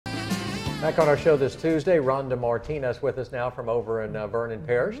Back on our show this Tuesday, Rhonda Martinez with us now from over in Vernon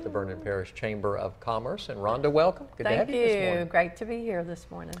Parish, the Vernon Parish Chamber of Commerce. And Rhonda, welcome. Good to have you this morning. Great to be here this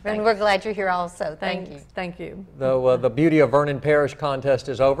morning. And we're glad you're here also. Thank you. Thank you. The Beauty of Vernon Parish contest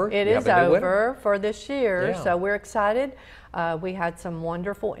is over. It is over for this year, so we're excited. We had some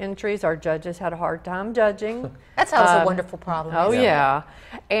wonderful entries. Our judges had a hard time judging. That's always a wonderful problem. Oh, yeah.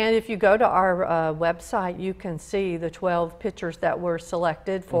 And if you go to our website, you can see the 12 pictures that were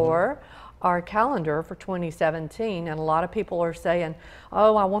selected for our calendar for 2017. And a lot of people are saying,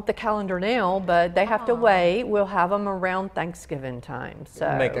 oh, I want the calendar now, but they have to wait. We'll have them around Thanksgiving time.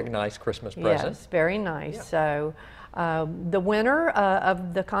 So make a nice Christmas present. Yes, very nice. Yeah. So the winner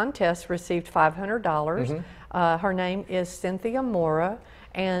of the contest received $500. Her name is Cynthia Mora,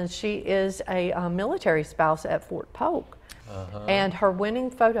 and she is a military spouse at Fort Polk. And her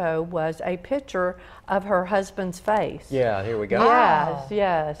winning photo was a picture of her husband's face. Yeah, here we go. Yes,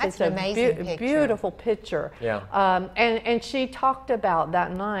 yes. That's it's an amazing picture. Beautiful picture. Yeah. And she talked about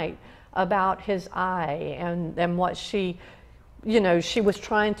that night about his eye and what she, you know, she was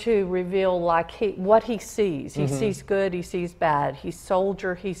trying to reveal like what he sees. He sees good, he sees bad. He's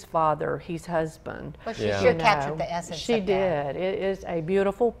soldier, he's father, he's husband. Well, she sure captured the essence She of that. did. It is a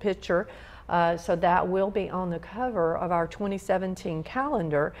beautiful picture. So that will be on the cover of our 2017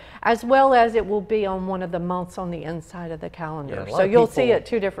 calendar, as well as it will be on one of the months on the inside of the calendar. Yeah, so you'll see it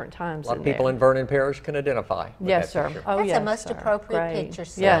 2 different times. A lot of people in Vernon Parish can identify with yes, that sir. picture. Oh, That's yes, the most sir. appropriate Great. picture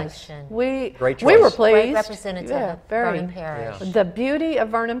selection. Yes. Great choice. We were pleased. Great representative of Vernon Parish. Yeah. The beauty of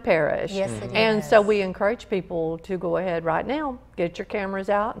Vernon Parish. Yes, it And is. so we encourage people to go ahead right now, get your cameras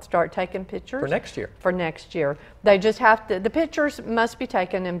out and start taking pictures. For next year. For next year. They just have to, the pictures must be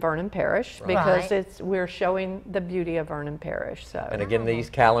taken in Vernon Parish because we're showing the beauty of Vernon Parish. So. And again, these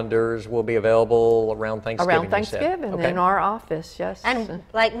calendars will be available around Thanksgiving. Around Thanksgiving in our office, yes. And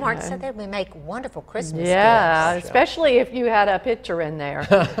like Mark said, that we make wonderful Christmas gifts. gifts. Especially if you had a picture in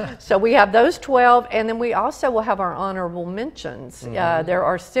there. So we have those 12, and then we also will have our honorable mentions. There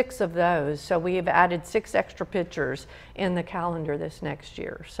are 6 of those, so we have added 6 extra pictures in the calendar this next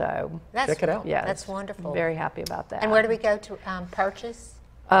year. So check it out. Yeah, That's wonderful. Very happy about that. And where do we go to purchase?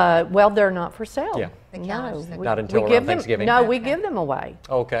 Well, they're not for sale. Yeah. The calendars. No, Not until around Thanksgiving. No, we give them away.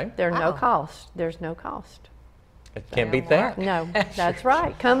 Okay. They're no cost. There's no cost. It can't beat that. No, that's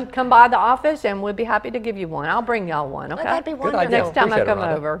right. Come by the office, and we'll be happy to give you one. I'll bring y'all one. Okay. Well, that'd be Good wonderful. idea. Next time I Appreciate it, come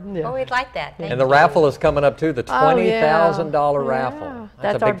Rhonda. over. Yeah. Oh, we'd like that. Thank And the you. raffle is coming up too, the $20,000 raffle. Yeah.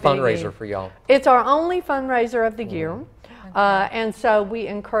 That's a our big fundraiser biggie. for y'all. It's our only fundraiser of the year. And so we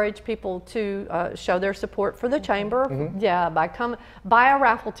encourage people to show their support for the chamber. Yeah, buy a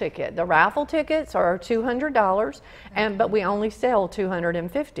raffle ticket. The raffle tickets are $200, but we only sell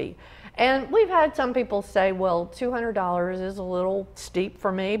 $250. And we've had some people say, well, $200 is a little steep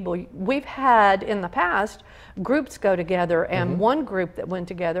for me. But we've had in the past groups go together, and one group that went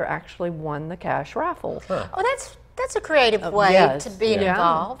together actually won the cash raffle. Oh, that's a creative way to be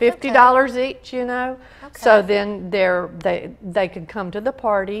involved. $50 each, you know. So then they could come to the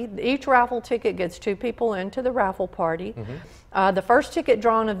party. Each raffle ticket gets 2 people into the raffle party. The first ticket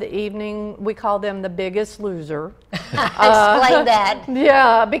drawn of the evening, we call them the biggest loser. Explain that.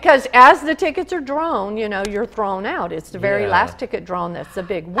 Yeah, because as the tickets are drawn, you know, you're thrown out. It's the very last ticket drawn that's the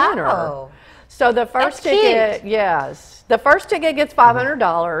big winner. Oh. So the first ticket, the first ticket gets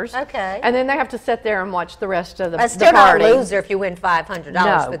 $500. Okay. And then they have to sit there and watch the rest of the Still party. not a loser if you win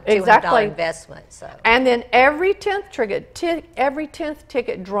 $500 with $200 investment. So. And then every 10th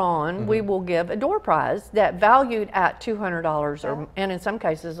ticket drawn, we will give a door prize that valued at $200, or and in some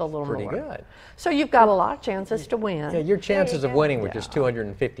cases a little Pretty more. good. So you've got a lot of chances to win. Yeah, your chances of winning with just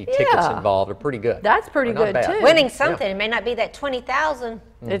 250 tickets involved are pretty good. That's pretty good bad. too. Winning something, it may not be that 20,000.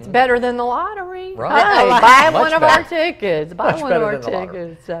 It's better than the lottery. Right. Hey, Much buy one better. of our tickets. Buy Much one of better our than the lottery.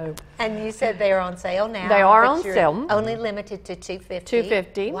 tickets. So And you said they are on sale now. They are but on you're sale. Only limited to $250.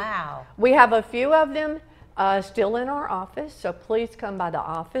 $250. Wow. we have a few of them still in our office, so please come by the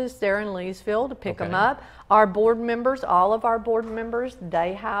office there in Leesville to pick them up. Our board members, all of our board members,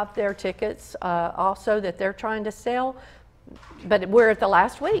 they have their tickets also that they're trying to sell, but we're at the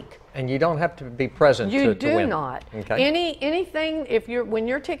last week. And you don't have to be present You to win. do not. Okay. Anything, when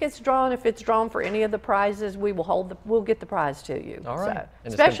your ticket's drawn, if it's drawn for any of the prizes, we'll get the prize to you. All right. So, And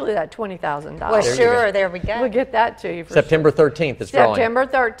it's especially that $20,000. Well, you sure, go. there we go. We'll get that to you for September 13th is drawing. September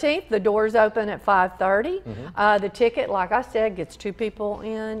 13th, the doors open at 5:30. The ticket, like I said, gets 2 people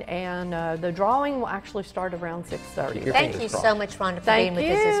in, and the drawing will actually start around 6:30. Thank you so much, Rhonda, for being with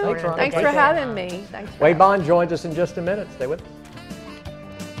us this morning. Thanks for having me. Thanks for Wade Bond joins us in just a minute. Stay with us.